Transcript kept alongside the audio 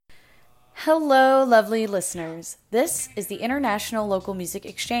Hello, lovely listeners. This is the International Local Music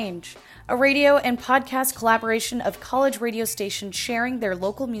Exchange, a radio and podcast collaboration of college radio stations sharing their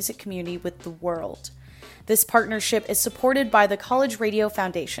local music community with the world. This partnership is supported by the College Radio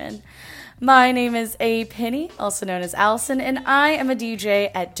Foundation. My name is A. Penny, also known as Allison, and I am a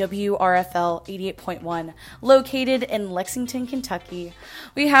DJ at WRFL 88.1, located in Lexington, Kentucky.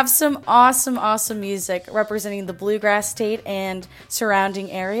 We have some awesome music representing the Bluegrass State and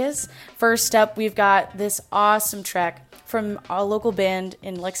surrounding areas. First up, we've got this awesome track from a local band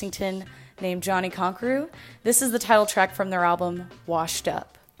in Lexington named Johnny Conqueroo. This is the title track from their album, Washed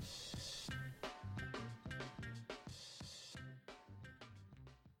Up.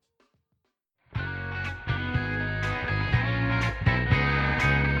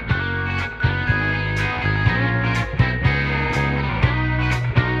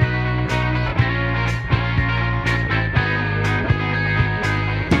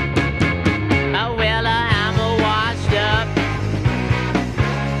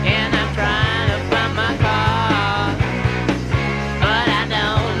 And I'm trying to find my car, but I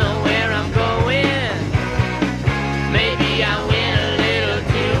don't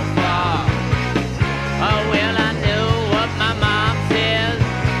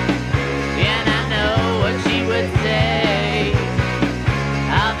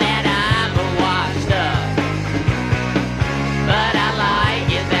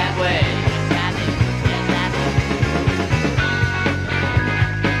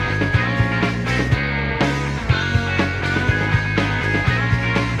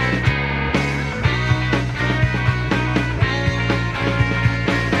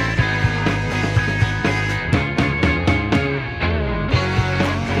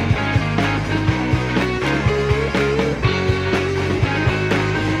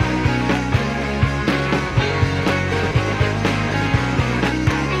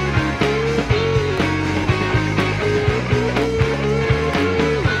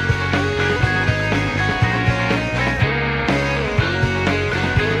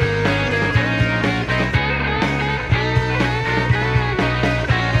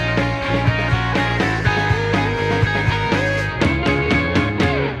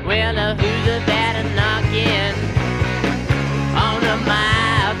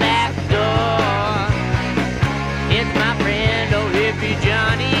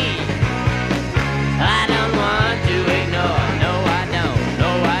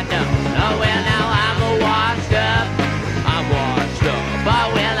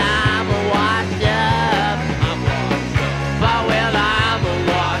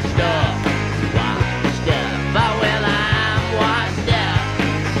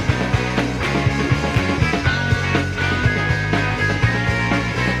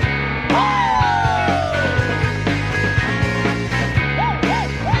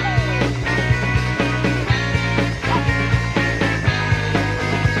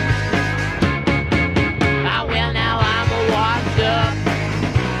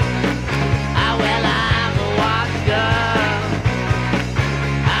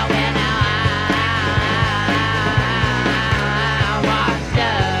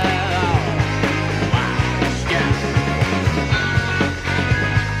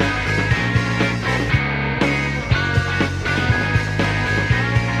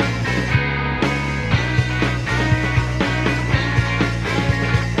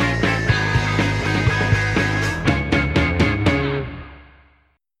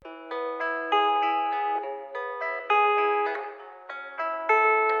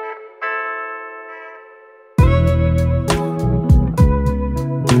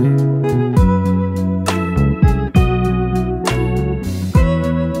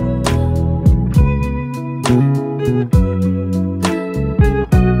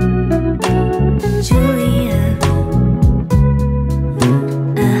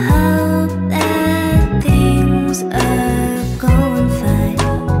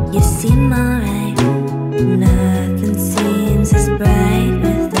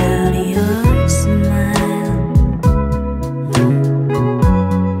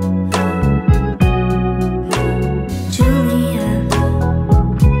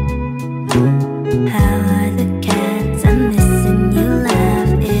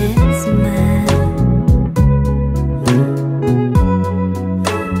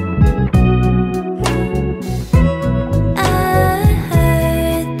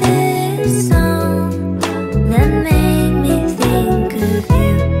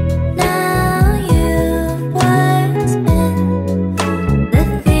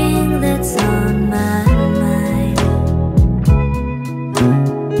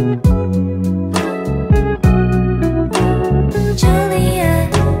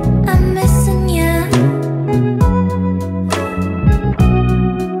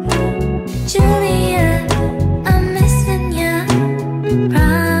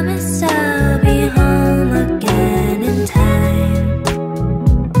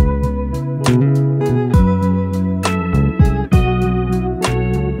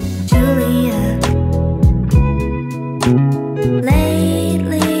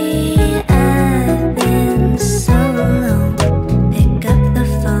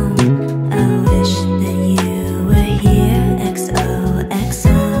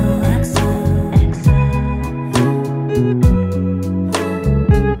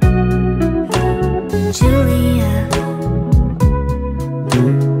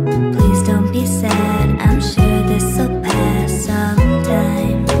be sad. I'm sure this'll pass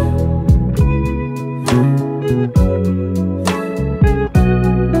sometime.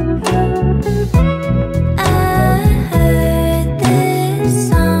 I heard this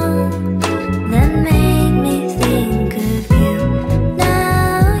song that made me think of you.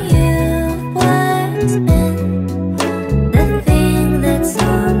 Now you've what's been the thing that's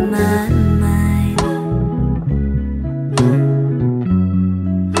on my mind.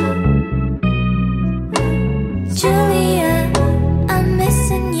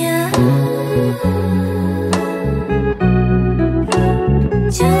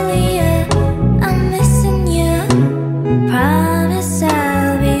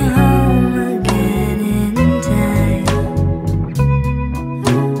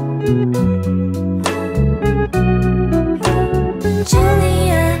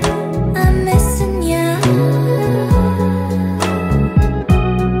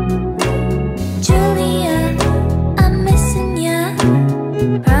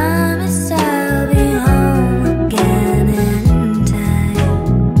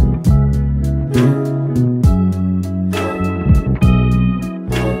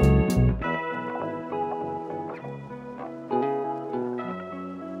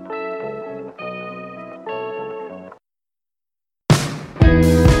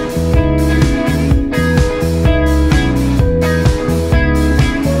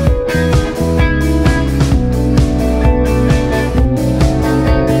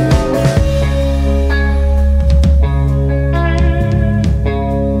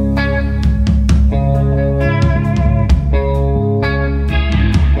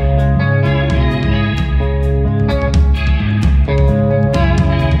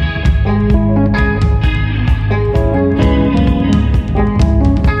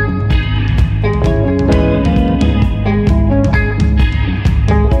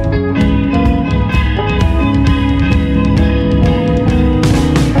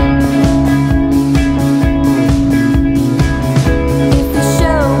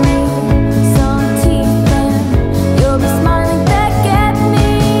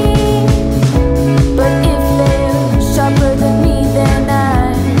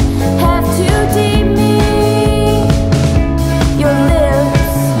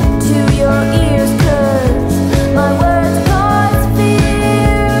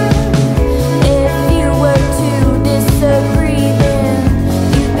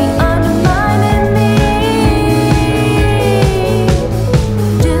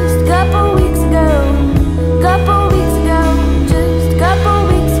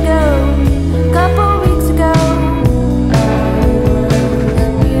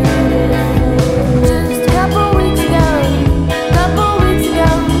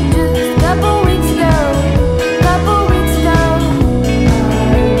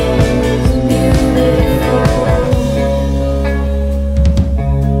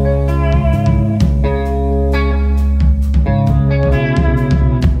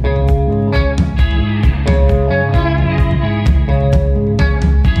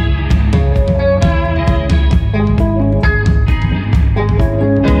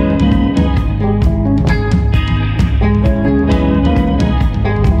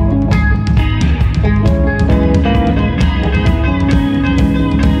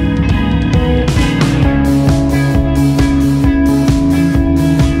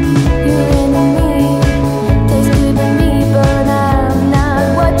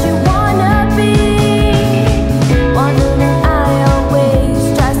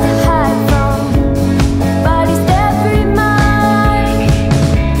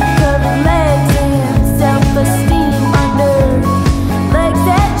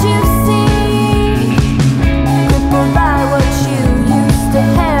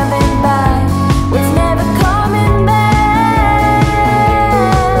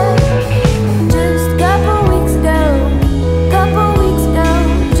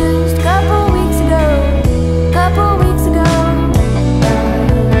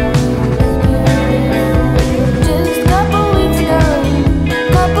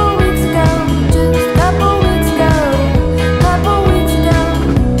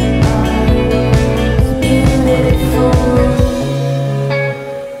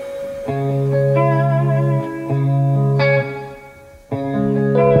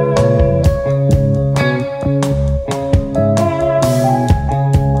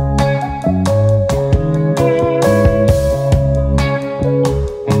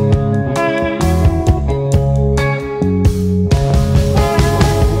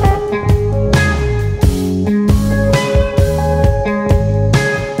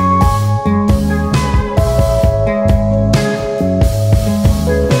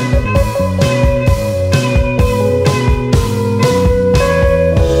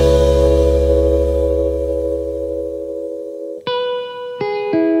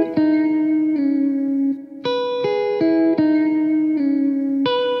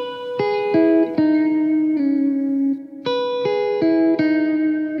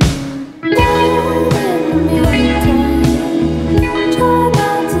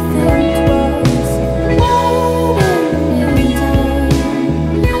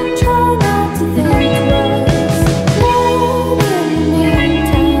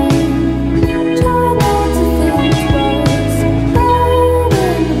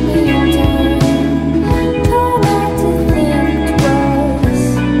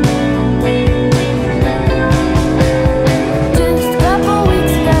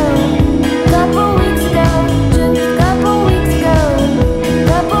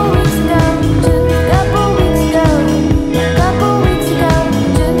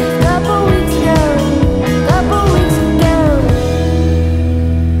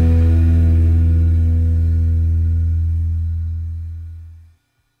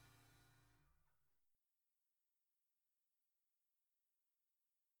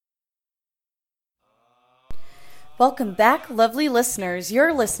 Welcome back, lovely listeners.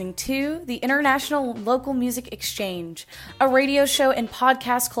 You're listening to the International Local Music Exchange, a radio show and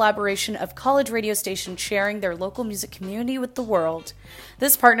podcast collaboration of college radio stations sharing their local music community with the world.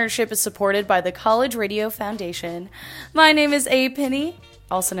 This partnership is supported by the College Radio Foundation. My name is A. Penny,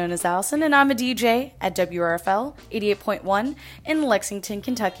 also known as Allison, and I'm a DJ at WRFL 88.1 in Lexington,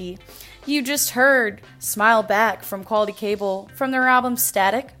 Kentucky. You just heard Smile Back from Quality Cable from their album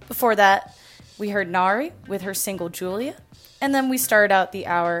Static. Before that, we heard Nari with her single Julia, and then we started out the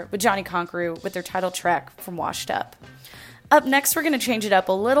hour with Johnny Conqueroo with their title track from Washed Up. Up next, we're going to change it up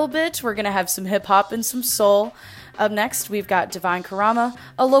a little bit. We're going to have some hip-hop and some soul. Up next, we've got Divine Karama,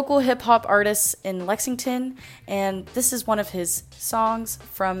 a local hip-hop artist in Lexington, and this is one of his songs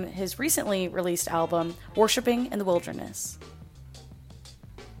from his recently released album, Worshipping in the Wilderness.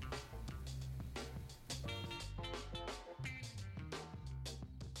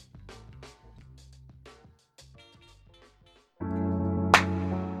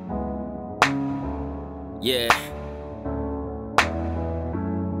 Yeah.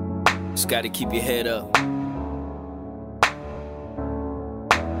 Just gotta keep your head up.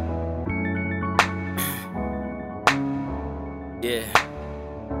 Yeah.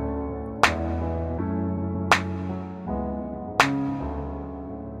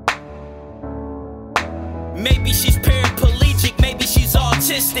 Maybe she's paraplegic, maybe she's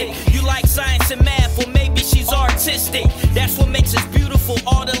autistic. You like science and math, well maybe she's artistic. That's what makes us beautiful,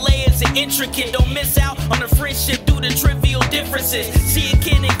 all the layers are intricate. Don't miss out on the friendship due to trivial differences. See a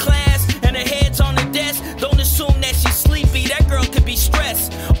kid in class and her head's on the desk. Don't assume that she's sleepy, that girl could be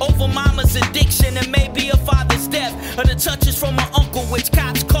stressed over mama's addiction and maybe her father's death, or the touches from her uncle, which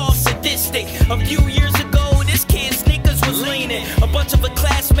cops call sadistic. A few years ago, this kid's sneakers was leaning. A bunch of her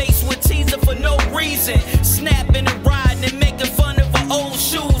classmates would tease her for no reason, snapping and riding and making fun of her old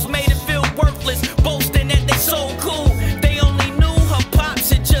shoes, made her feel worthless, boasting that they so cool. They only knew her pops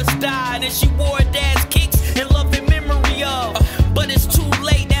had just died, and she wore her dad's kicks and loved in memory of. But it's too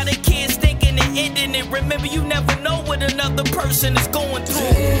late, now the kid's thinking and ending it. Remember, you never know what another person is going through.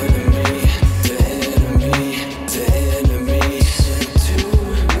 The enemy said to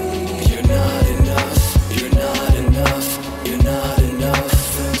me, you're not enough, you're not enough, you're not enough.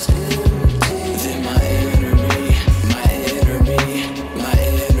 Felt empty. Then my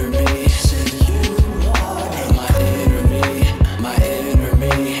enemy said you are. My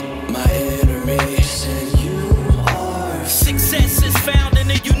enemy said you are. Success is found in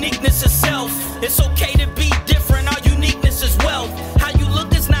the uniqueness of self. It's okay to be different, our uniqueness is wealth. How you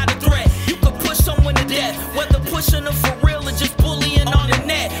look is not a threat, you could push someone to death. Whether pushing them for real or just bullying on the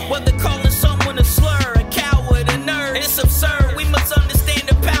net. Whether calling someone a slur, a coward, a nerd, it's absurd. We must understand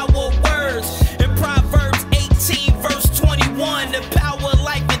the power of words. In Proverbs 18 verse 21, the power of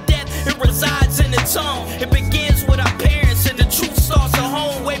life and death, it resides in the tongue. It begins with our parents and the truth starts at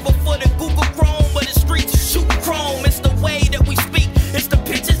home. Way before the Google Chrome, but the streets shoot chrome. It's the way that we speak, it's the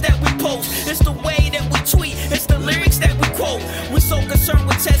pictures that we post, it's the way that we tweet, it's the lyrics that we quote. We're so concerned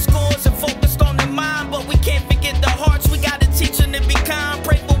with test scores and focused on the mind, but we can't forget the hearts. We gotta teach them to be kind.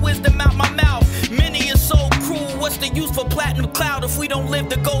 Pray for wisdom out my mouth. Many are so cruel. What's the use for platinum cloud if we don't live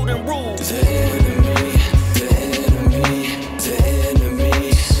the golden rule? The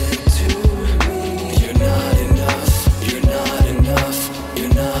enemy said to me, you're not enough, you're not enough,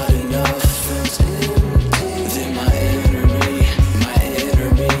 you're not enough. Felt empty. Then my enemy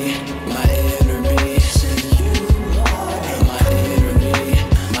said you are. My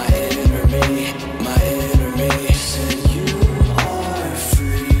enemy said you are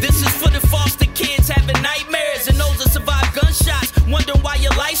free. This is for the foster kids having nightmares and those that survive gunshots, wondering why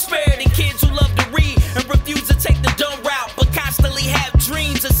your life's spared. And kids who love to read and refuse to take the dumb route, but constantly have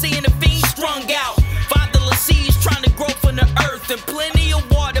dreams of seeing the fiend strung out. Fatherless seeds trying to grow from the earth, and plenty of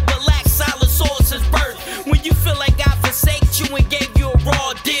water but lack solid sources birth. When you feel like God forsaked you and gave you a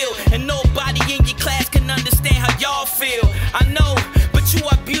raw deal, and nobody in your class can understand how y'all feel. I know, but you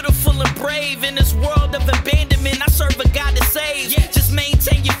are beautiful and brave. In this world of abandonment, I serve a God that saves. Just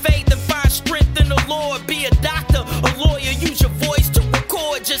maintain your faith and find strength in the Lord. Be a doctor, a lawyer, use your voice to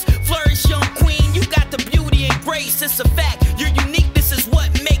record. Just flourish, young queen, you got the beauty and grace. It's a fact, your uniqueness is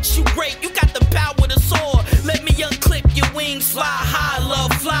what makes you great. You got the power to soar. Let me unclip your wings, fly high,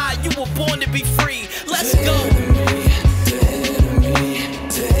 love, fly. You were born to be free. Let's go.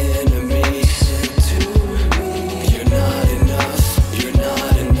 The enemy said to me, you're not enough, you're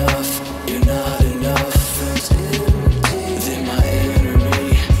not enough, you're not enough. Felt empty. Then my enemy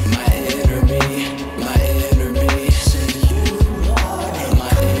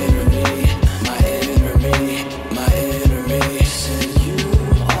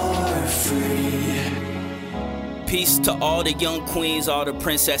Peace to all the young queens, all the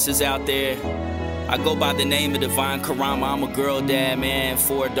princesses out there. I go by the name of Divine Karama. I'm a girl dad, man,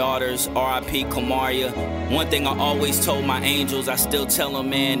 4 daughters, R.I.P. Kamaria. One thing I always told my angels, I still tell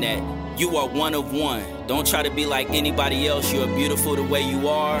them, man, that you are one of one. Don't try to be like anybody else. You are beautiful the way you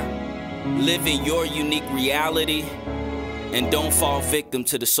are. Live in your unique reality. And don't fall victim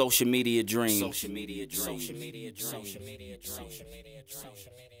to the social media dream. Social media dream. Social media dream. Social media dream. Social media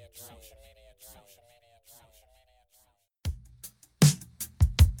dream.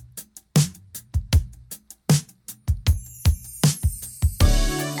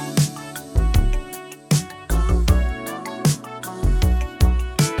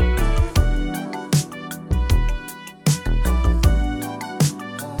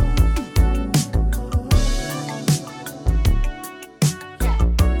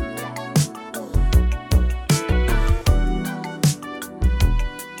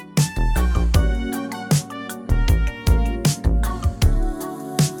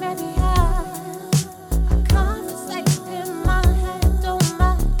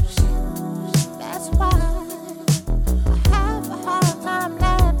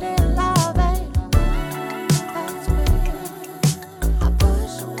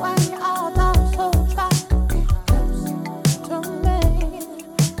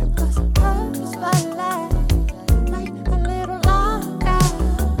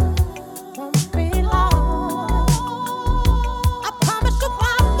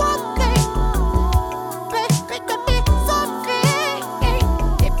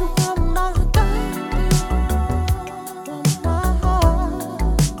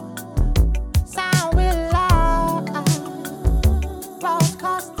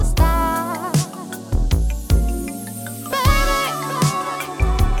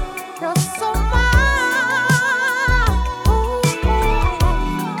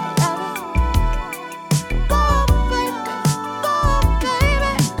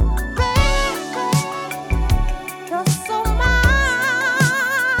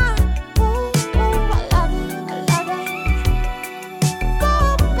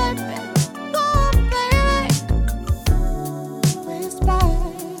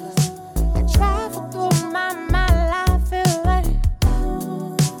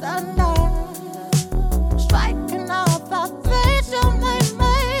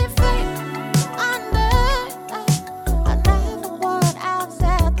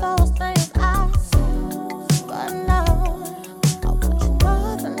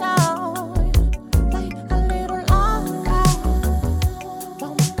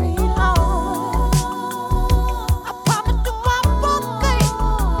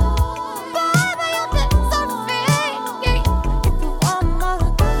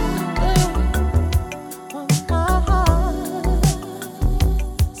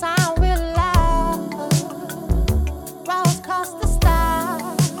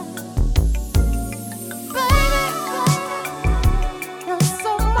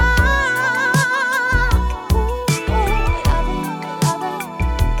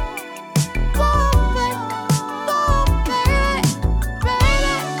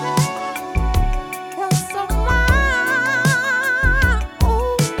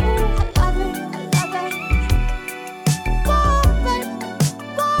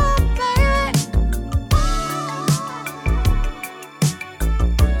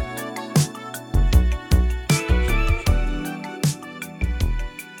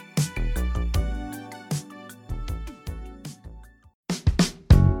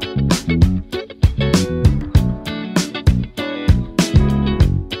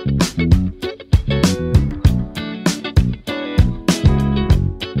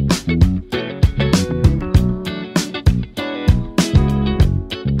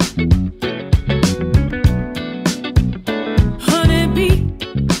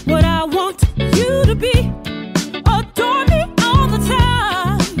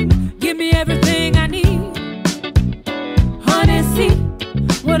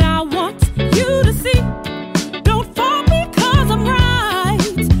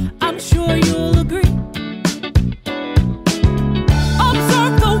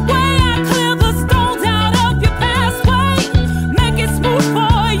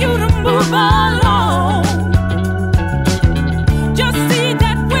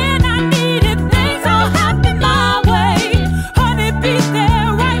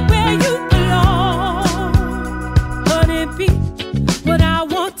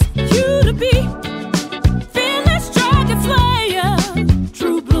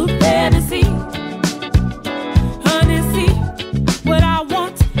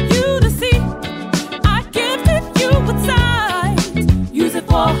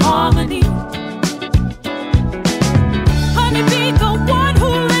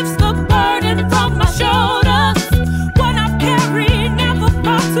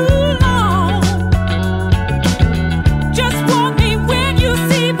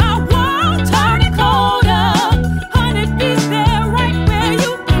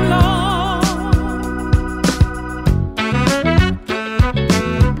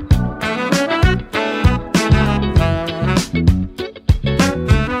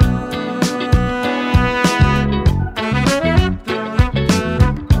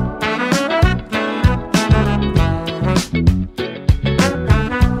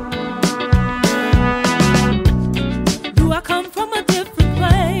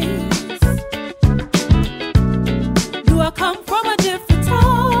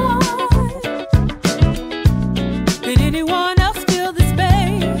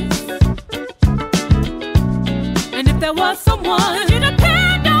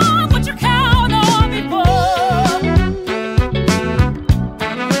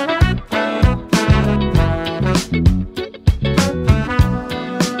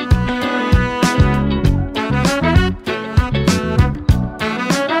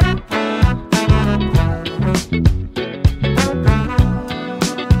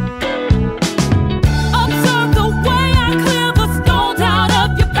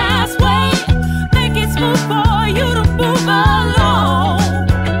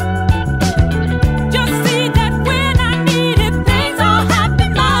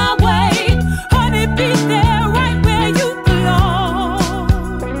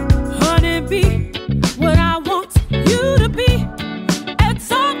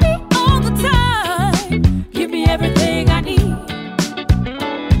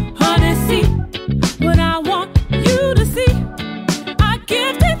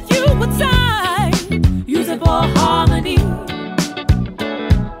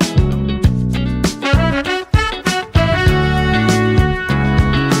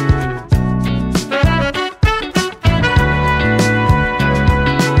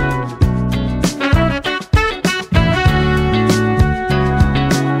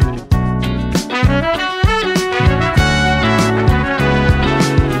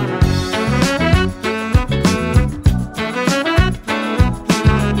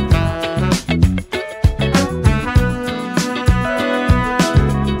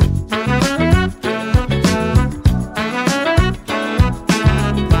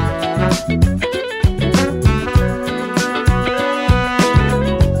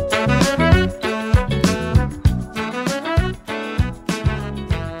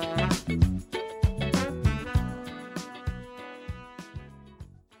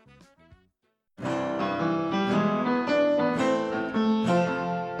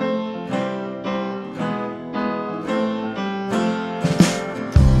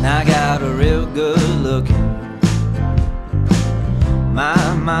 And I got a real good looking.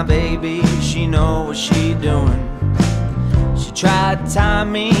 My baby, she know what she doing. She tried to tie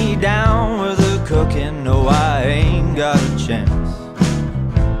me down with her cooking. No, I ain't got a chance.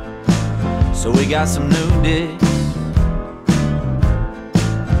 So we got some new dicks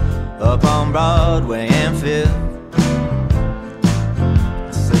up on Broadway and Fifth.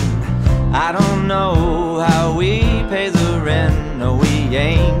 I don't know how we pay the rent. No, we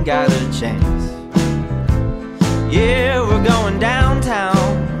ain't got a chance. Yeah, we're going downtown,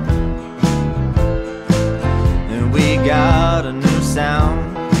 and we got a new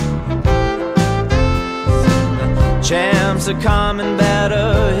sound. The champs are coming,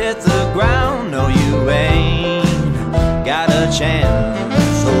 better hit the ground. No, you ain't got a chance.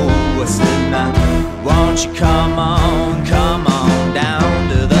 So I said, now, won't you come on down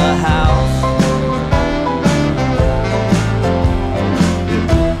to the house?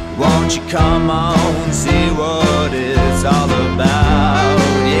 Won't you come on, see what it's all about?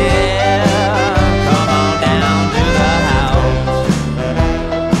 Yeah, come on down to the house.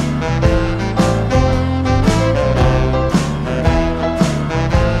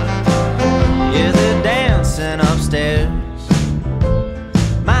 Yeah, they're dancing upstairs.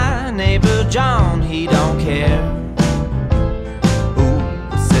 My neighbor John, he don't care. Ooh,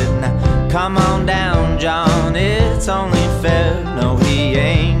 I said, now come on down, John, it's only fair. No, he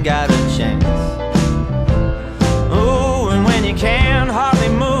ain't got a chance. Ooh, and when you can't hardly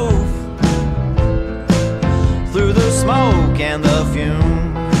move through the smoke and the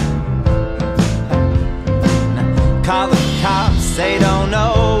fume, now, call the cops, they don't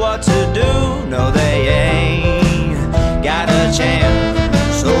know what to do. No, they ain't got a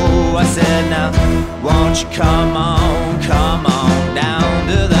chance. So I said, now, won't you come on down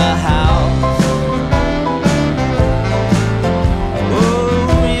to the house?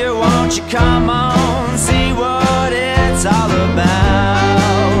 Oh, yeah, won't you come on, see what it's all about?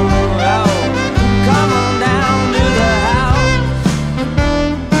 Oh, come on down to the house.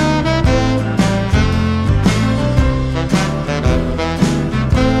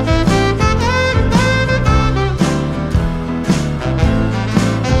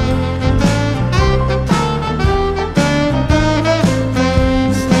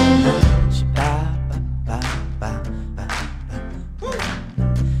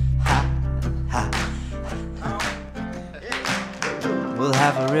 We'll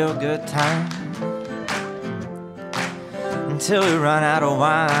have a real good time until we run out of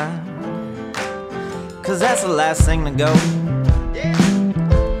wine, 'cause that's the last thing to go.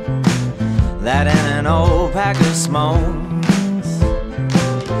 That and an old pack of smokes.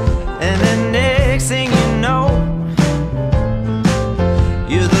 And the next thing you know,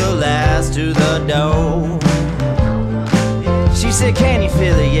 you're the last to the door. She said, can you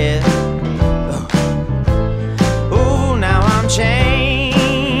feel it yet? Oh, now I'm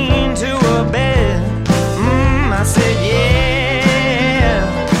chained to a bed. I said, yeah.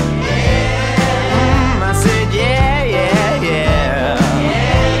 I said, yeah, yeah, yeah.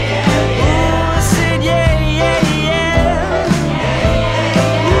 Oh, I said, yeah, yeah, yeah.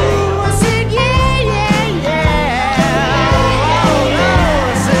 Oh, I said, yeah, yeah, yeah. Oh, no,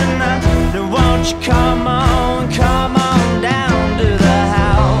 I said, now, won't you come on down to the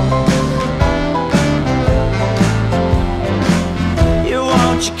house? You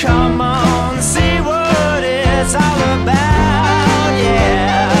won't you come on, see what it's all about,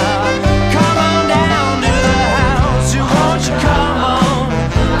 yeah. Come on down to the house. You won't you come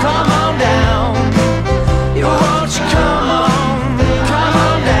on down. You won't you come on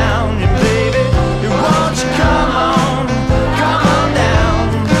down, baby. You won't you come on down.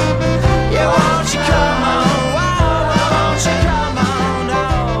 You won't you come on, won't you come on,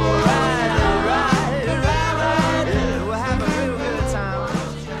 all right. We'll have a real good time.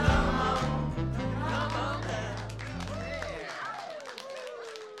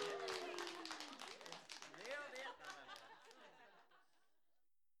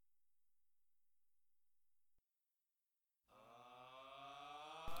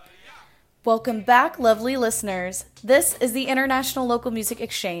 Welcome back, lovely listeners. This is the International Local Music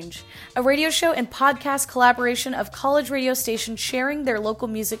Exchange, a radio show and podcast collaboration of college radio stations sharing their local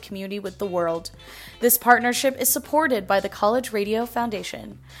music community with the world. This partnership is supported by the College Radio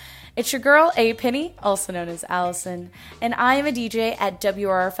Foundation. It's your girl, A. Penny, also known as Allison, and I am a DJ at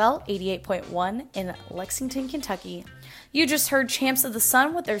WRFL 88.1 in Lexington, Kentucky. You just heard Champs of the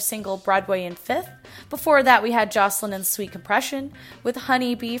Sun with their single Broadway in Fifth. Before that, we had Jocelyn and the Sweet Compression with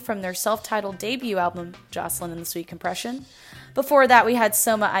Honey Bee from their self-titled debut album, Jocelyn and the Sweet Compression. Before that, we had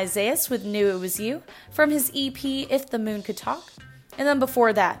Soma Isaias with Knew It Was You from his EP, If the Moon Could Talk. And then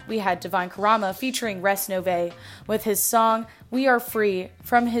before that, we had Divine Karama featuring Res Nove with his song We Are Free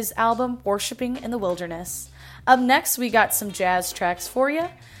from his album Worshipping in the Wilderness. Up next, we got some jazz tracks for you.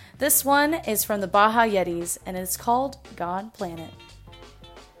 This one is from the Baja Yetis, and it's called God Planet.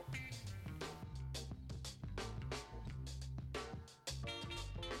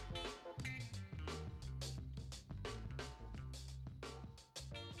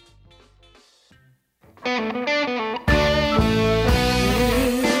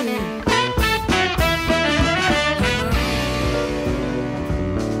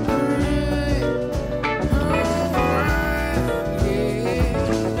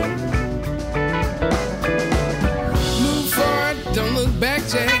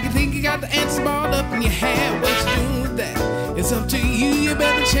 It's up to you, you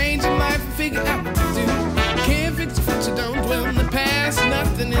better change your life and figure out what to do. Can't fix the future, don't dwell in the past.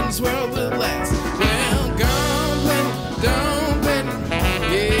 Nothing in this world will last. Well, gone planet, don't panic.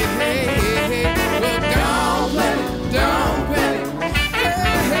 Yeah, hey, hey, hey. Well, gone planet, don't panic. Hey,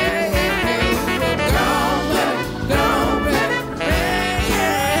 hey, hey, hey. Well, gone planet, don't panic. Hey,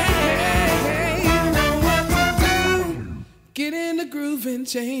 hey, hey, hey. You know what to do. Get in the groove and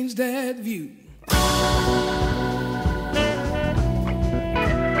change that view.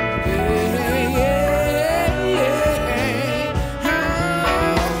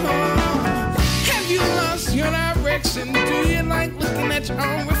 Do you like looking at your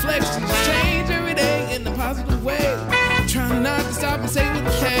own reflections? Change every day in a positive way. Try not to stop and say what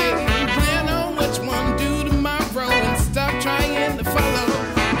you hate. Plan on what you want to do tomorrow and stop trying to follow.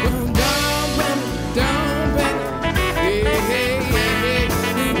 Well, don't panic, don't panic. Hey, hey, hey, hey.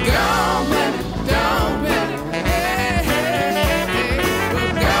 Don't panic, don't panic. Hey, hey, hey.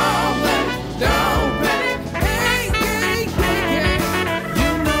 Well, don't panic, don't panic. Hey, hey, hey, hey.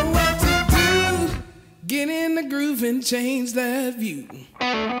 You know what to do. Get in the groove and change that view.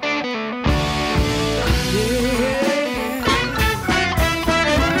 Yeah.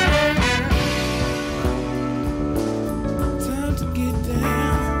 Time to get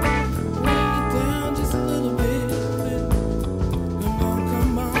down, way down just a little bit.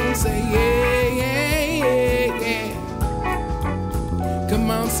 Come on, say yeah, yeah, yeah, yeah. Come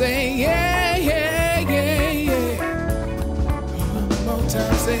on, say yeah, yeah, yeah, yeah. One more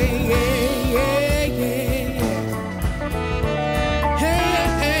time, say yeah, yeah.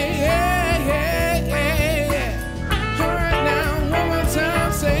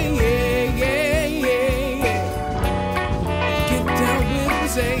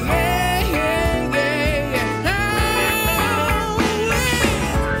 Say yeah, yeah, yeah, yeah. Oh,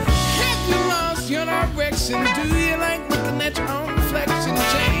 yeah. Have you lost your direction? Do you like looking at your own reflection?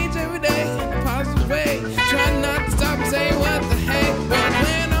 Change every day in a positive way. Try not to stop and say what the heck. But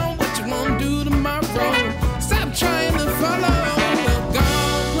plan on what you want to do tomorrow. Stop trying to follow. Well,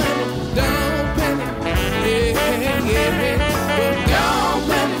 gone planet, don't panic. Yeah, yeah, yeah. Well, gone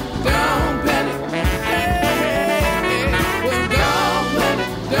planet, don't panic.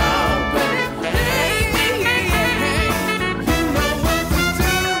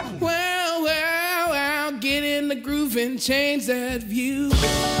 And change that view.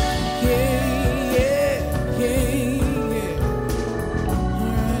 Yeah, yeah, yeah, yeah. All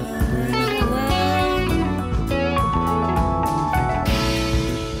right.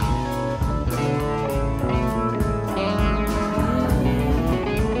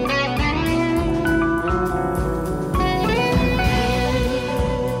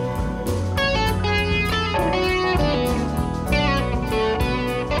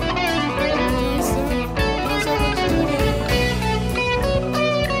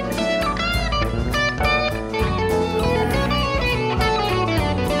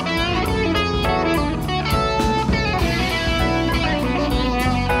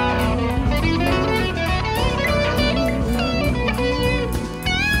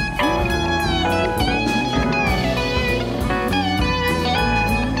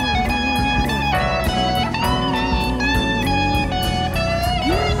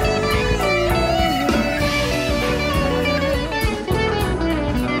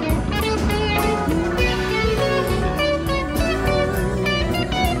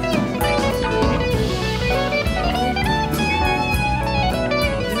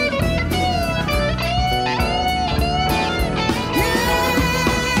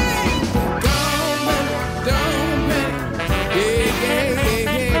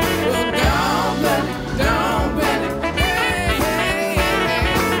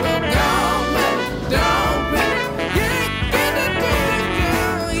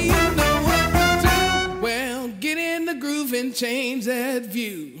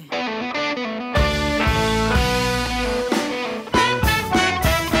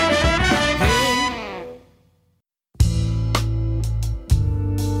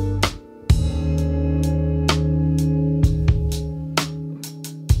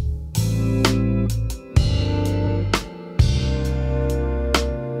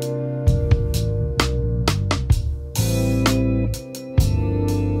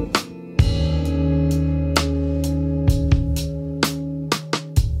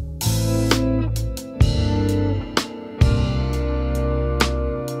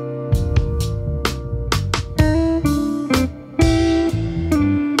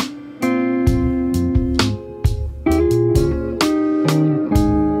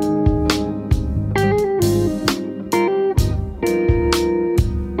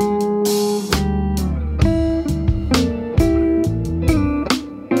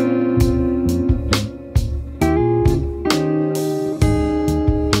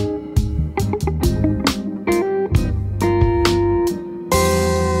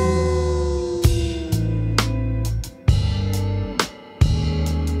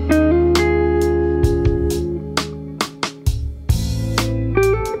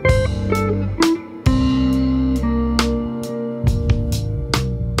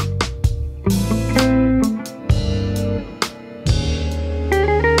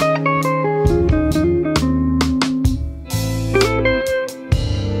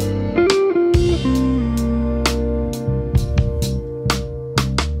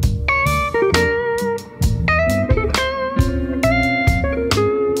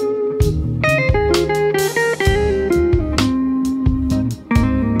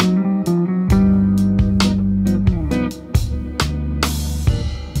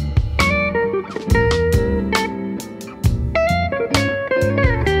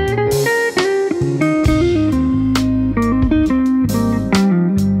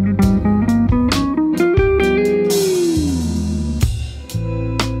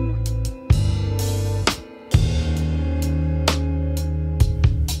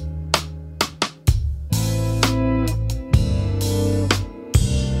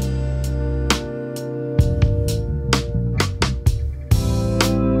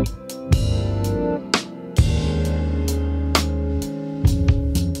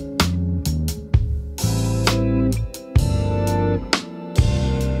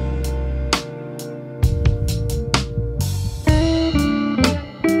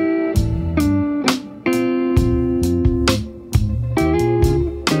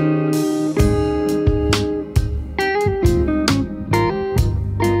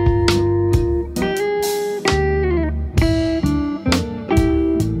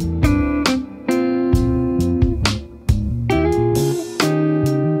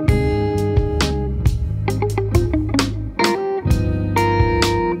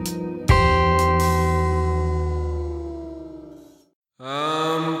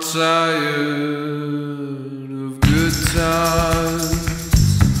 tired of good times.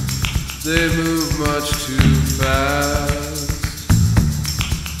 They move much too fast.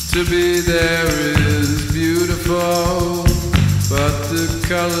 To be there is beautiful, but the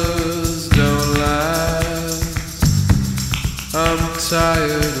colors don't last. I'm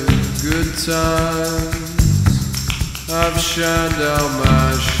tired of good times. I've shined out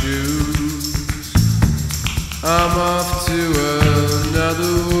my shoes. I'm off to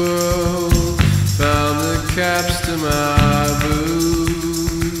another world. Found the caps to my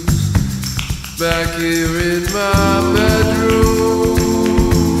boots. Back here in my bedroom,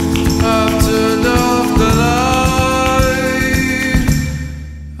 I've turned off the light.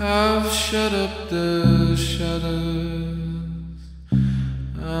 I've shut up the shutters.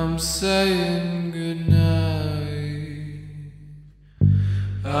 I'm saying goodnight.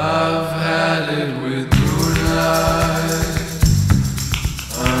 I've had it with moonlight.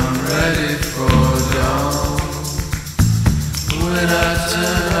 I'm ready for dawn. When I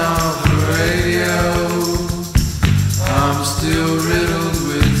turn off the radio, I'm still riddled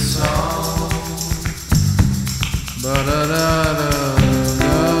with song. Ba-da-da-da.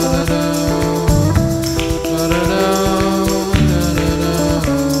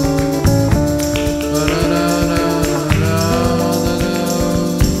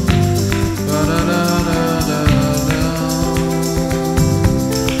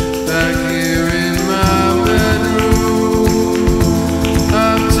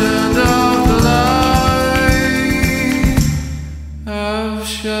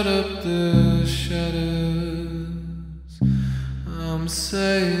 Shut up the shutters. I'm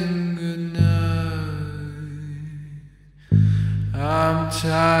saying goodnight. I'm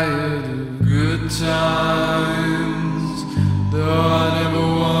tired of good times, though I never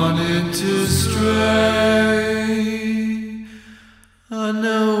wanted to stray. I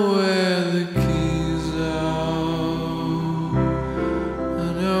know where the keys are. I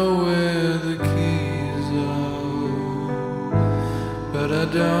know where the keys are, but I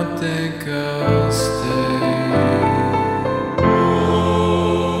don't think I'll stay.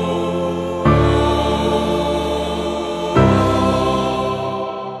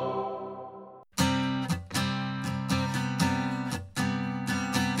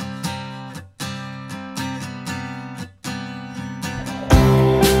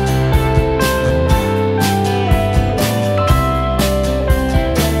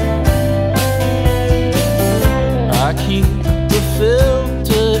 I keep the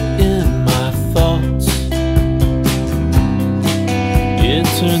filter in my thoughts. It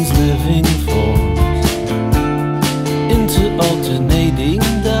turns living forms into alternating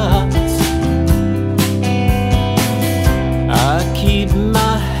dots. I keep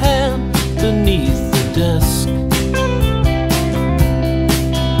my hand beneath the desk.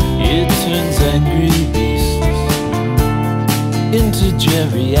 It turns angry beasts into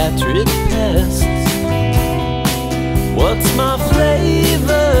geriatric pests. What's my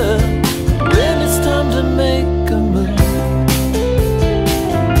flavor when it's time to make a move?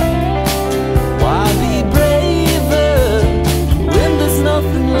 Why be braver when there's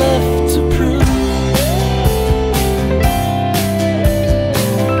nothing left to prove?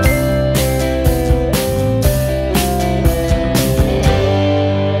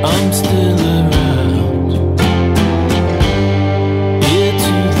 I'm still around, ear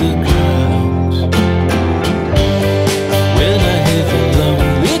to the ground. When I hear the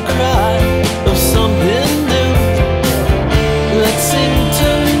lonely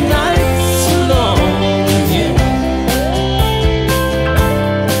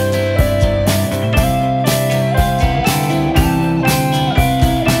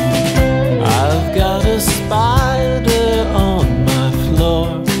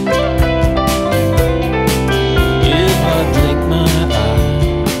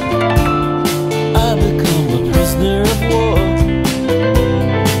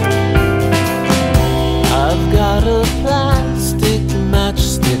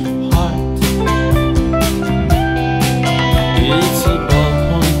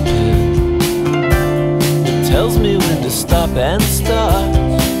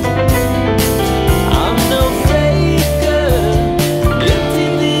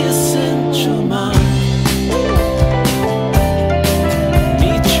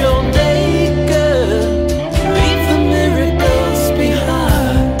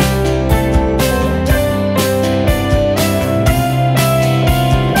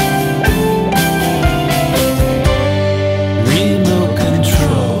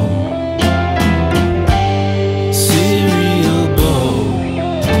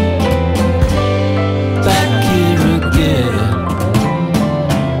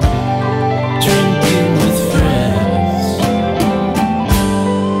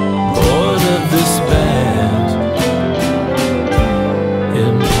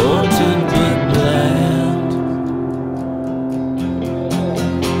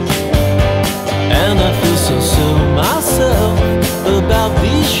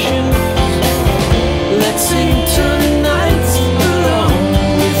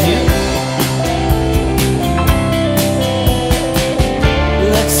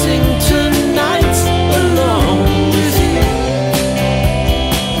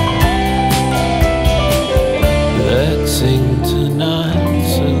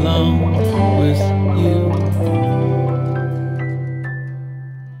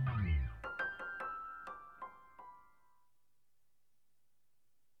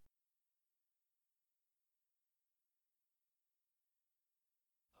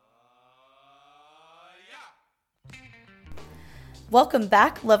Welcome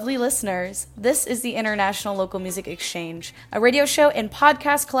back, lovely listeners. This is the International Local Music Exchange, a radio show and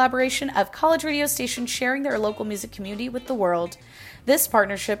podcast collaboration of college radio stations sharing their local music community with the world. This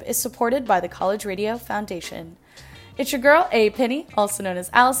partnership is supported by the College Radio Foundation. It's your girl, A. Penny, also known as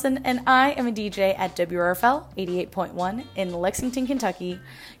Allison, and I am a DJ at WRFL 88.1 in Lexington, Kentucky.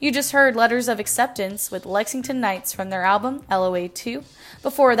 You just heard Letters of Acceptance with Lexington Knights from their album LOA 2.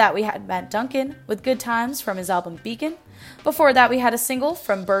 Before that, we had Matt Duncan with Good Times from his album Beacon. Before that, we had a single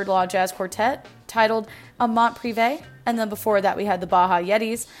from Bird Law Jazz Quartet titled Amant Privé. And then before that, we had the Baja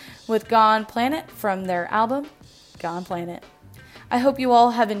Yetis with Gone Planet from their album Gone Planet. I hope you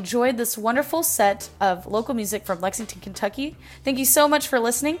all have enjoyed this wonderful set of local music from Lexington, Kentucky. Thank you so much for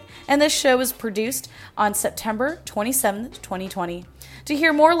listening. And this show was produced on September 27th, 2020. To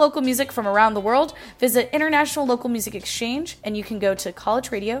hear more local music from around the world, visit International Local Music Exchange, and you can go to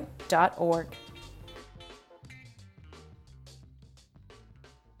collegeradio.org.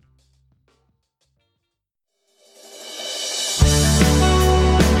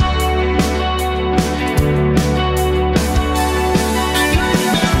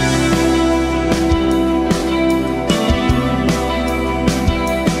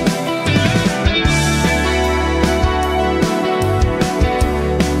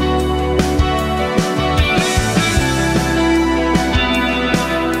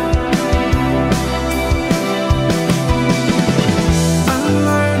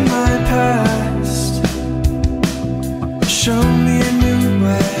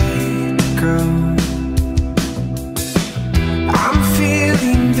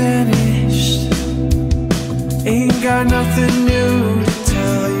 Got nothing new to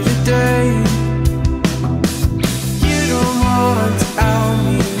tell you today. You don't want to out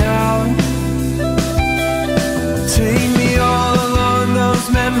me now. Take me all along those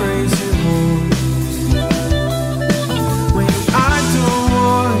memories you hold. When I don't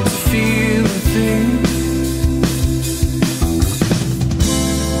want to feel a thing.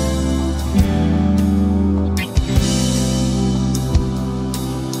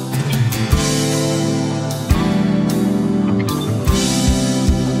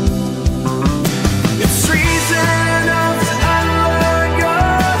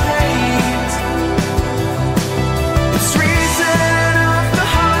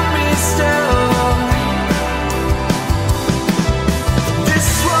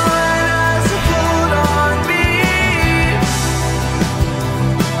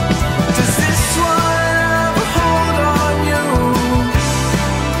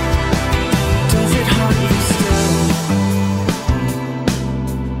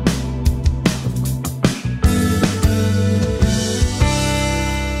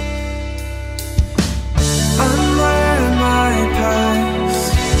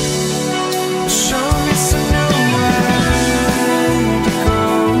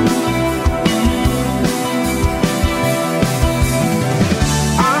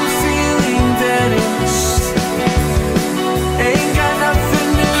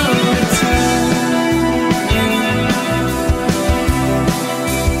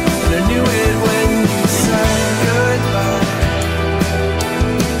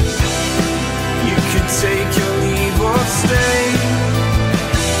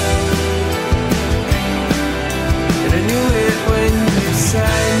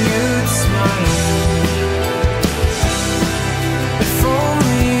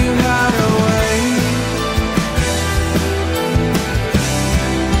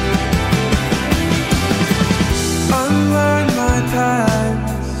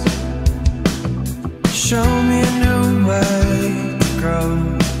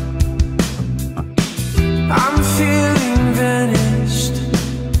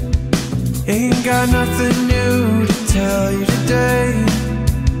 Ain't got nothing new to tell you today.